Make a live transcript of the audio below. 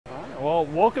Well,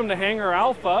 welcome to Hangar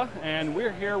Alpha, and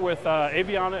we're here with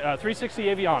 360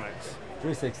 Avionics.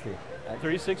 360.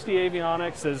 360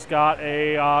 Avionics has got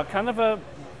a kind of a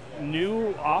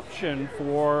new option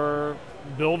for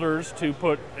builders to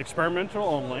put experimental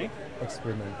only.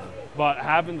 Experimental. But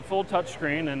having the full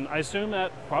touchscreen, and I assume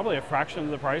that probably a fraction of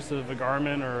the price of a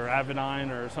Garmin or Avionics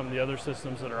or some of the other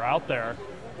systems that are out there.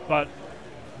 But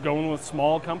going with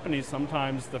small companies,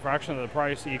 sometimes the fraction of the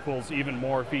price equals even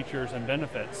more features and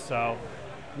benefits. So,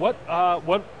 what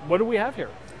do we have here?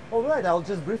 All right, I'll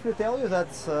just briefly tell you that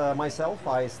myself,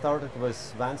 I started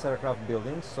with Vance aircraft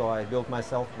building, so I built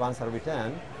myself Vance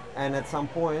RV10, and at some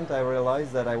point I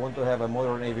realized that I want to have a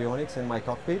modern avionics in my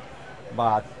cockpit,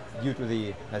 but due to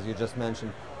the, as you just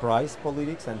mentioned, price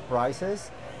politics and prices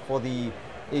for the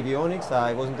avionics,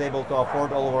 I wasn't able to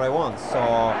afford all what I want. So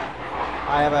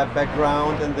I have a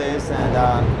background in this,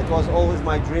 and it was always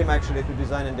my dream actually to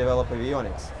design and develop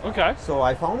avionics. Okay. So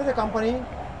I founded a company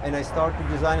and I started to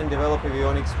design and develop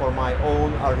avionics for my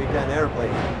own RV10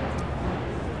 airplane.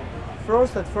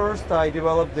 At first I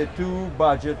developed the two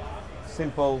budget,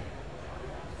 simple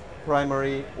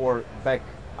primary or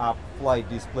backup flight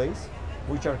displays,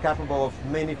 which are capable of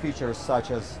many features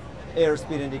such as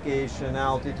airspeed indication,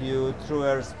 altitude, true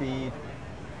airspeed.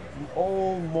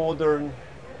 All modern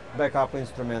backup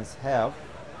instruments have.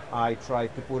 I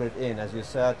tried to put it in, as you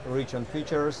said, rich on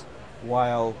features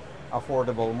while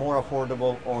affordable, more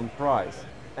affordable on price.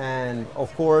 And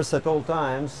of course, at all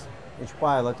times, each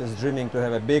pilot is dreaming to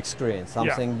have a big screen,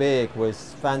 something big with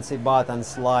fancy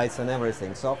buttons, lights and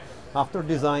everything. So after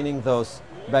designing those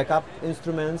backup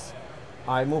instruments,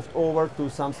 I moved over to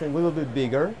something a little bit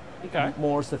bigger,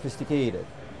 more sophisticated,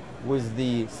 with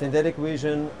the synthetic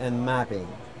vision and mapping,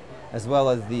 as well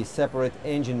as the separate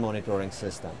engine monitoring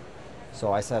system.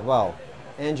 So I said, well,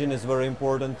 engine is a very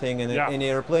important thing in any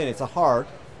airplane. It's a heart,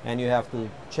 and you have to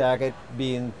check it,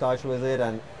 be in touch with it,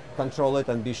 and control it,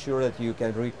 and be sure that you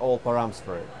can read all params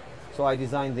for it. So I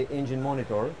designed the engine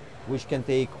monitor, which can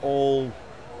take all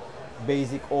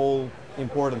basic, all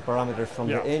important parameters from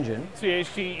the engine.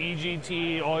 CHT,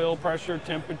 EGT, oil pressure,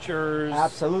 temperatures.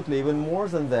 Absolutely, even more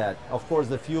than that. Of course,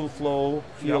 the fuel flow,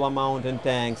 fuel amount in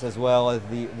tanks, as well as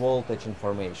the voltage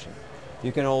information.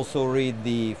 You can also read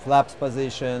the flaps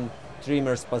position,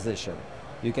 trimmers position.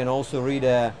 You can also read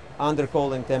a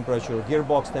undercooling temperature,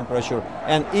 gearbox temperature,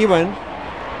 and even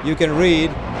you can read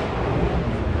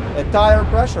a tire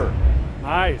pressure.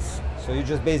 Nice. So you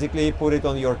just basically put it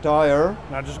on your tire.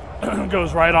 That just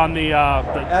goes right on the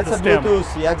That's a stem.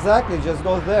 Bluetooth, yeah, exactly, just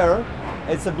goes there.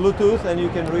 It's a Bluetooth, and you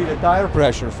can read a tire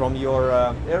pressure from your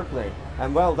airplane.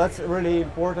 And well, that's really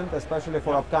important, especially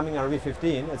for upcoming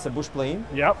RV15. It's a bush plane.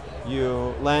 Yep.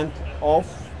 You land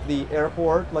off the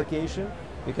airport location,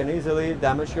 you can easily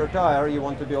damage your tire. You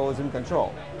want to be always in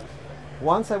control.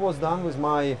 Once I was done with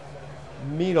my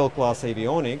middle class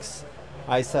avionics,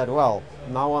 I said, well,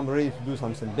 now I'm ready to do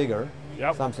something bigger,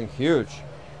 something huge.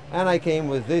 And I came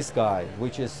with this guy,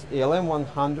 which is ELM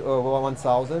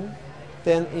 1000,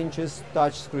 10 inches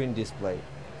touchscreen display.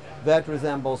 That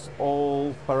resembles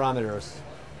all parameters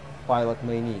pilot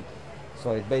may need.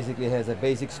 So it basically has a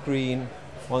basic screen.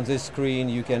 On this screen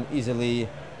you can easily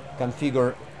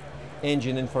configure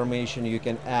engine information, you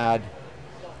can add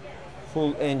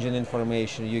full engine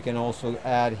information, you can also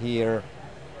add here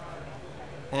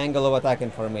angle of attack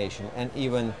information and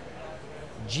even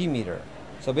G-meter.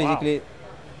 So basically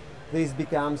this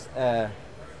becomes a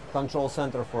control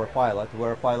center for a pilot,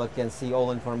 where a pilot can see all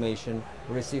information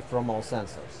received from all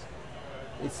sensors.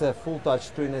 It's a full touch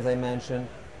screen, as I mentioned.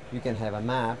 You can have a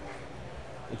map.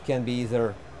 It can be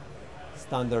either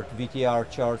standard VTR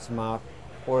charts map,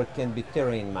 or it can be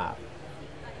terrain map.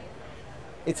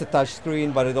 It's a touch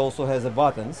screen, but it also has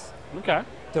buttons. Okay.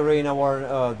 Terrain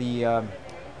the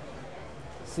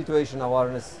situation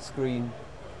awareness screen,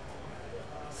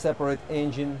 separate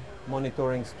engine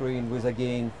monitoring screen with,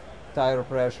 again, tire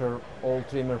pressure, all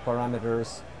trimmer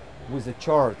parameters, with the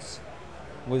charts,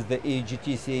 with the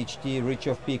AGT, CHT, reach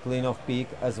of peak, lean of peak,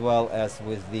 as well as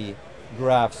with the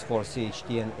graphs for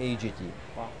CHT and AGT.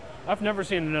 Wow. I've never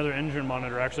seen another engine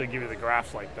monitor actually give you the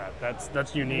graphs like that.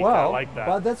 That's unique. Well, I like that.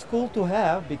 But that's cool to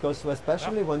have, because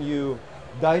especially when you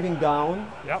diving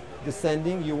down,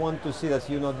 descending, you want to see that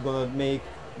you're not going to make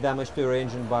damage to your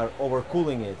engine by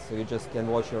overcooling it, so you just can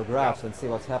watch your graphs and see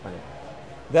what's happening.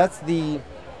 That's the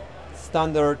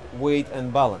standard weight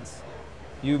and balance.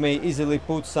 You may easily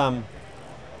put some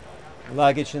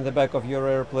luggage in the back of your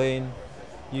airplane.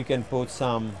 You can put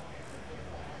some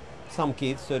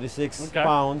kids, 36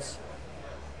 pounds,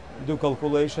 do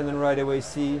calculation and right away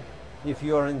see if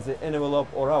you are in the envelope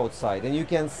or outside. And you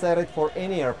can set it for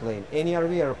any airplane, any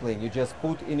RV airplane. You just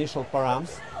put initial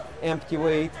params, empty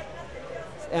weight,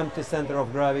 empty center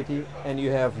of gravity, and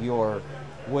you have your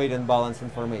weight and balance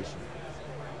information.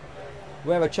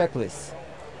 We have a checklist.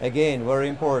 Again, very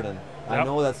important. Yep. I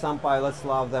know that some pilots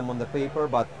love them on the paper,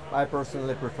 but I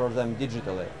personally prefer them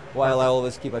digitally, while I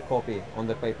always keep a copy on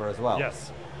the paper as well.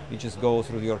 Yes. You just go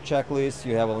through your checklist,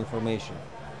 you have all information.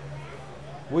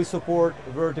 We support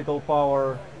vertical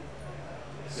power,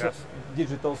 Yes.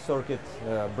 digital circuit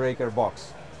breaker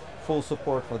box. Full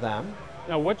support for them.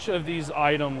 Now, which of these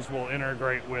items will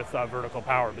integrate with vertical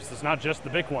power? Because it's not just the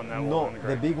big one that will No,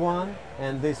 integrate. the big one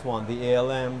and this one, the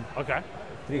ALM Okay.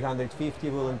 350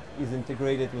 is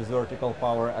integrated with vertical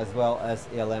power as well as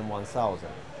ALM 1000.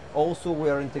 Also, we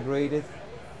are integrated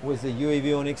with the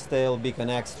Avionics tail beacon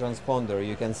X transponder.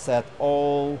 You can set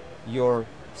all your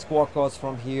squawk codes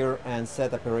from here and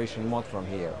set operation mode from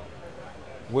here.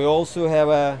 We also have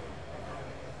a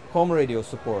home radio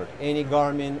support. Any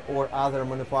Garmin or other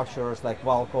manufacturers like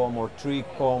Qualcomm or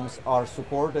Tricoms are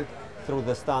supported through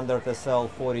the standard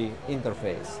SL40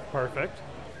 interface. Perfect.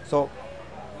 So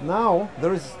now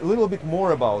there is a little bit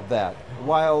more about that.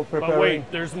 While preparing, But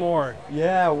wait, there's more.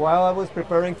 yeah, while I was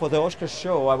preparing for the Oshkosh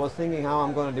show, I was thinking how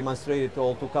I'm going to demonstrate it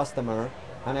all to customer,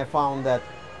 and I found that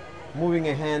moving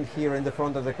a hand here in the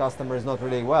front of the customer is not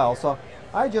really well. So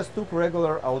I just took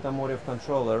regular automotive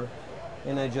controller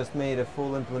and I just made a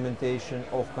full implementation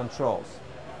of controls.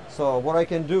 So what I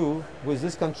can do with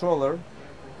this controller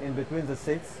in between the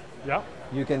seats, Yeah.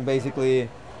 you can basically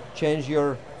change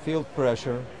your field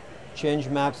pressure, change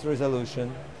maps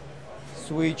resolution,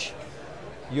 switch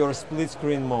your split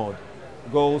screen mode,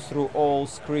 go through all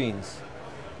screens.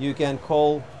 You can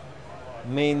call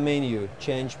main menu,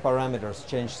 change parameters,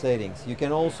 change settings. You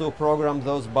can also program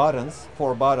those buttons,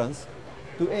 4 buttons,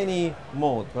 to any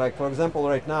mode. Like for example,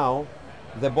 right now,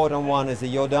 the bottom one is a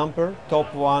yaw damper,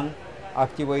 top one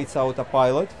activates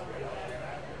Autopilot.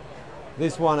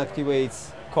 This one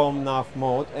activates COM nav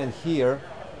mode, and here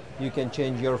you can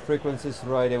change your frequencies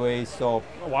right away. So,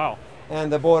 Oh, wow.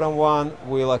 and the bottom one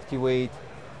will activate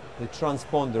the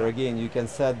transponder. Again, you can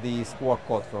set the squawk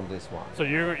code from this one. So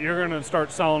you're going to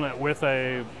start selling it with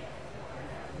a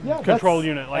Yeah, control that's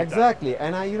unit like that. exactly.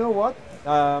 And you know what?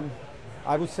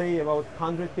 I would say about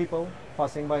 100 people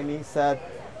passing by me said,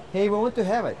 "Hey, we want to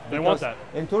have it." They want Because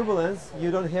that. in turbulence, you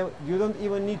don't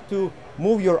even need to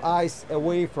move your eyes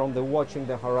away from the watching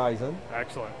the horizon,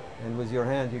 Excellent. and with your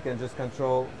hand you can just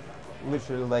control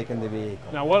literally like in the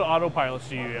vehicle. Now, what autopilots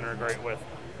do you integrate with?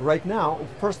 Right now,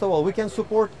 first of all, we can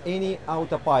support any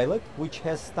Autopilot which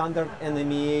has standard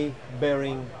NMEA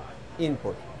bearing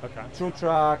input. Okay.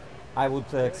 TrueTrack, I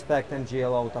would expect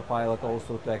NGL Autopilot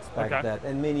also to expect Okay. that,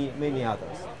 and many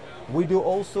others. We do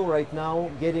also right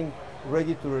now getting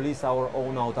ready to release our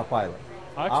own Autopilot.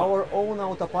 Excellent. Our own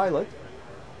Autopilot,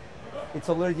 it's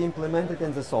already implemented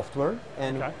in the software,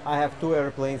 and Okay. I have 2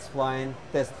 airplanes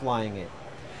test flying it.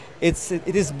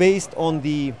 It is based on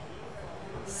the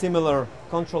similar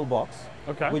control box,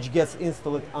 Okay. which gets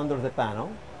installed under the panel.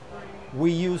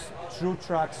 We use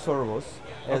TrueTrack servos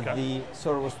as Okay. the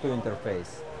servos to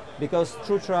interface, because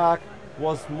TrueTrack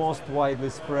was most widely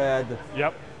spread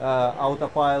Yep.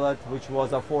 Autopilot, which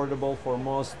was affordable for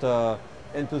most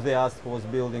enthusiasts who was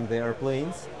building the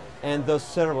airplanes, and those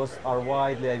servos are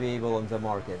widely available on the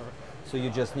market. So you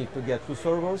just need to get 2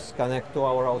 servos, connect to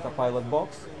our Autopilot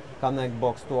box, connect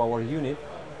box to our unit,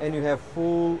 and you have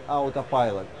full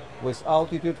Autopilot with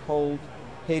altitude hold,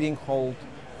 heading hold,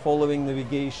 following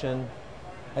navigation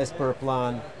as per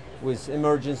plan, with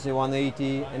emergency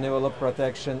 180, envelope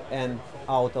protection, and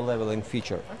auto leveling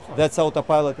feature. That's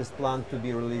Autopilot is planned to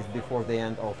be released before the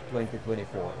end of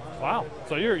 2024. Wow.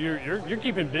 So you're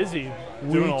keeping busy doing a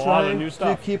We're lot of trying new to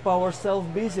stuff. keep ourselves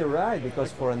busy, right?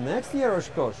 Because for next year,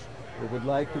 Oshkosh, we would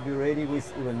like to be ready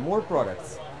with even more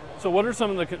products. So what are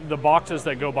some of the boxes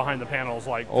that go behind the panels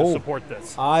like to Oh. support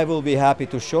this? I will be happy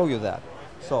to show you that.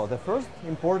 So the first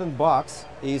important box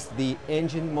is the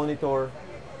engine monitor,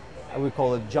 we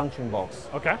call it Junction Box,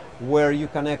 Okay. where you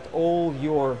connect all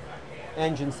your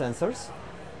engine sensors.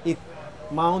 It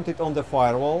mounted on the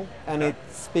firewall, and it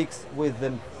speaks with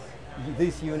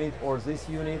this unit or this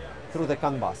unit through the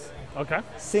CAN bus. Okay.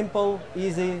 Simple,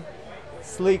 easy,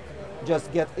 slick,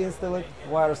 just get installed,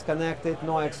 wires connected,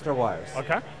 no extra wires.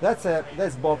 Okay.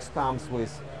 This box comes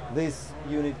with this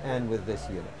unit and with this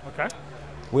unit. Okay.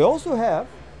 We also have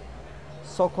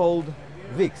so-called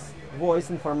VIX, Voice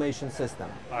Information System.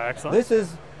 Excellent.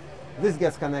 This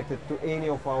gets connected to any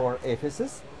of our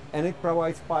FSs, and it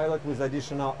provides pilot with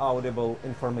additional audible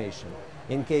information.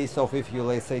 In case of if you,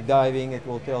 let's say, diving, it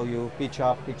will tell you pitch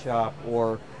up,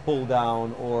 or pull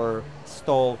down, or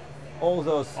stall. All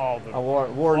those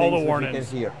warnings that you can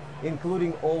hear,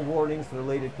 including all warnings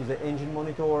related to the engine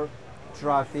monitor,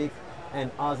 traffic,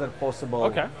 and other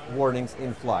possible warnings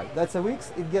in flight. That's a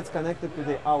Wix. It gets connected to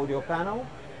the audio panel,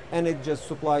 and it just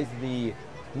supplies the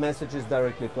messages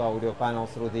directly to audio panel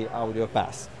through the audio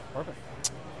pass. Perfect.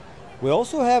 We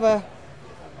also have a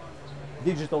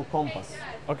digital compass,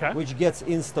 which gets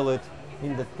installed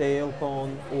in the tail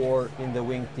cone or in the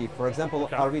wingtip. For example,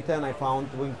 RV10 I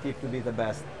found wingtip to be the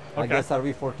best. I guess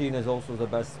RV14 is also the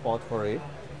best spot for it.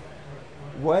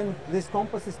 When this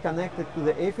compass is connected to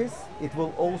the AFIS, it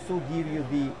will also give you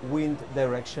the wind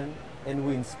direction and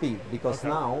wind speed, because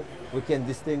now we can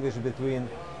distinguish between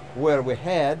where we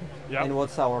head and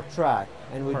what's our track.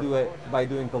 And we do it by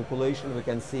doing calculation, we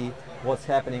can see what's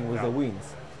happening with the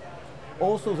winds.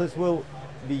 Also, this will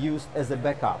be used as a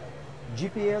backup.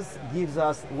 GPS gives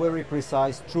us very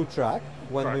precise TrueTrack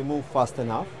when we move fast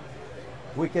enough.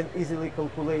 We can easily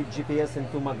calculate GPS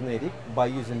into magnetic by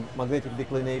using magnetic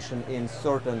declination in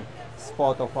certain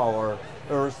spot of our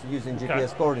Earth using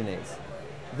GPS coordinates.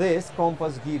 This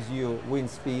compass gives you wind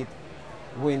speed,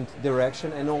 wind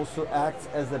direction, and also acts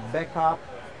as a backup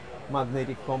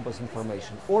magnetic compass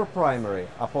information, or primary,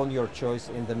 upon your choice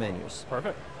in the menus.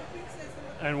 Perfect.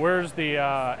 And where's the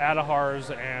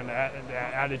ADAHRs and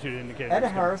attitude indicators?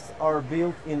 ADAHRs are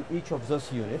built in each of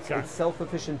those units. It's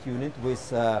self-efficient unit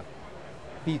with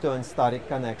pitot and static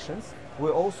connections. We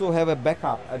also have a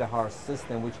backup ADAHR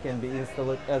system which can be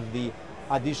installed as the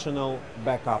additional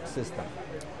backup system.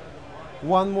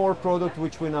 One more product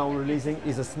which we're now releasing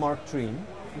is a smart trim.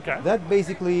 That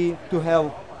basically to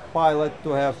help pilot,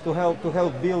 to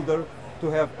help builder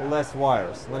to have less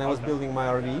wires. When I was building my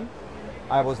RV,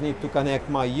 I was need to connect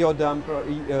my yaw damper,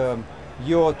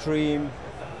 yaw trim,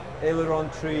 aileron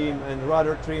trim, and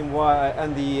rudder trim wire,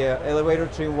 and the elevator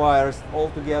trim wires all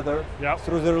together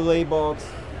through the relay box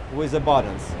with the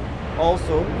buttons.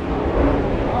 Also,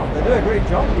 they do a great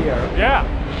job here. Yeah,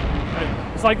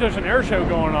 it's like there's an air show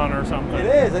going on or something.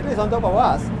 It is on top of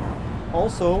us.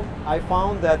 Also, I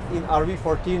found that in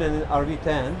RV14 and in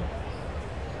RV10,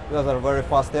 those are very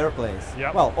fast airplanes.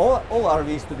 Well, all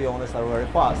RVs, to be honest, are very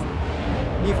fast.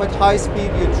 If at high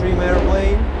speed you trim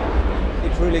airplane,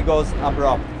 it really goes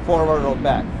abrupt, forward or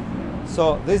back.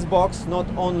 So this box not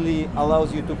only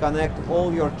allows you to connect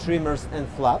all your trimmers and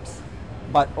flaps,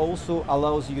 but also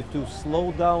allows you to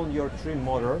slow down your trim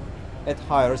motor at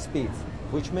higher speeds,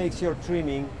 which makes your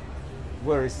trimming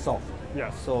very soft.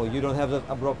 So you don't have the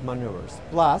abrupt maneuvers.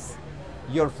 Plus,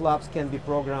 your flaps can be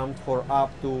programmed for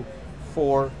up to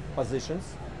 4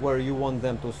 positions where you want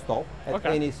them to stop at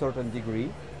any certain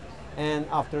degree. And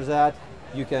after that,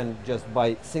 you can just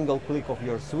by single click of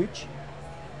your switch,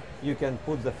 you can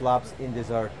put the flaps in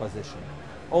desired position.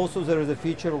 Also, there is a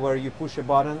feature where you push a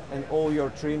button and all your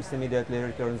trims immediately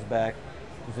returns back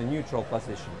to the neutral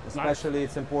position. Especially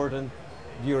it's important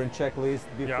during checklist,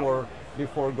 before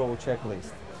go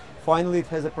checklist. Finally, it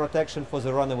has a protection for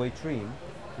the runaway trim.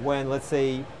 When, let's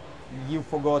say, you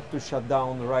forgot to shut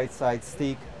down the right side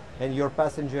stick and your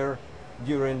passenger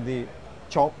during the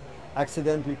chop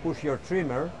accidentally push your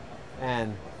trimmer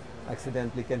and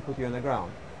accidentally can put you on the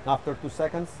ground. After 2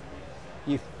 seconds,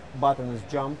 if button is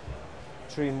jumped,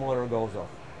 trim motor goes off.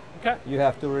 You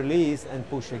have to release and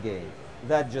push again.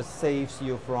 That just saves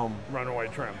you from runaway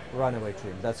trim. Runaway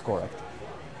trim, that's correct.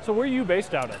 So where are you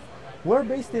based out of? We're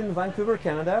based in Vancouver,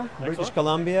 Canada, British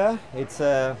Columbia. It's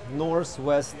a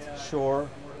northwest shore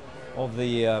of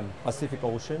the Pacific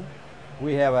Ocean.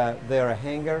 We have there a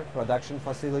hangar production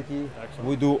facility.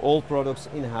 We do all products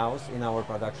in-house in our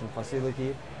production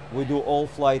facility. We do all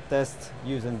flight tests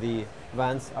using the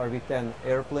Vance RV10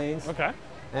 airplanes.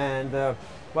 And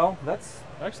well, that's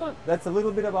excellent. That's a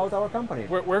little bit about our company.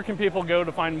 Where can people go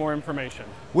to find more information?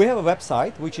 We have a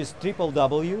website which is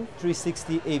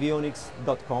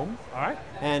www.360avionics.com.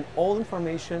 And all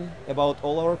information about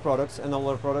all our products and all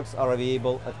our products are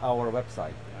available at our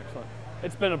website. Excellent.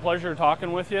 It's been a pleasure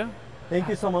talking with you. Thank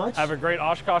you so much. Have a great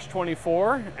Oshkosh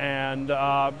 24, and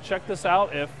check this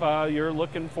out if you're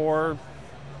looking for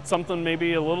something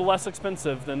maybe a little less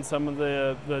expensive than some of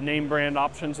the name brand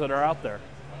options that are out there.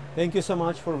 Thank you so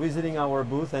much for visiting our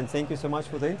booth, and thank you so much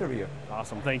for the interview.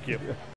 Awesome, thank you.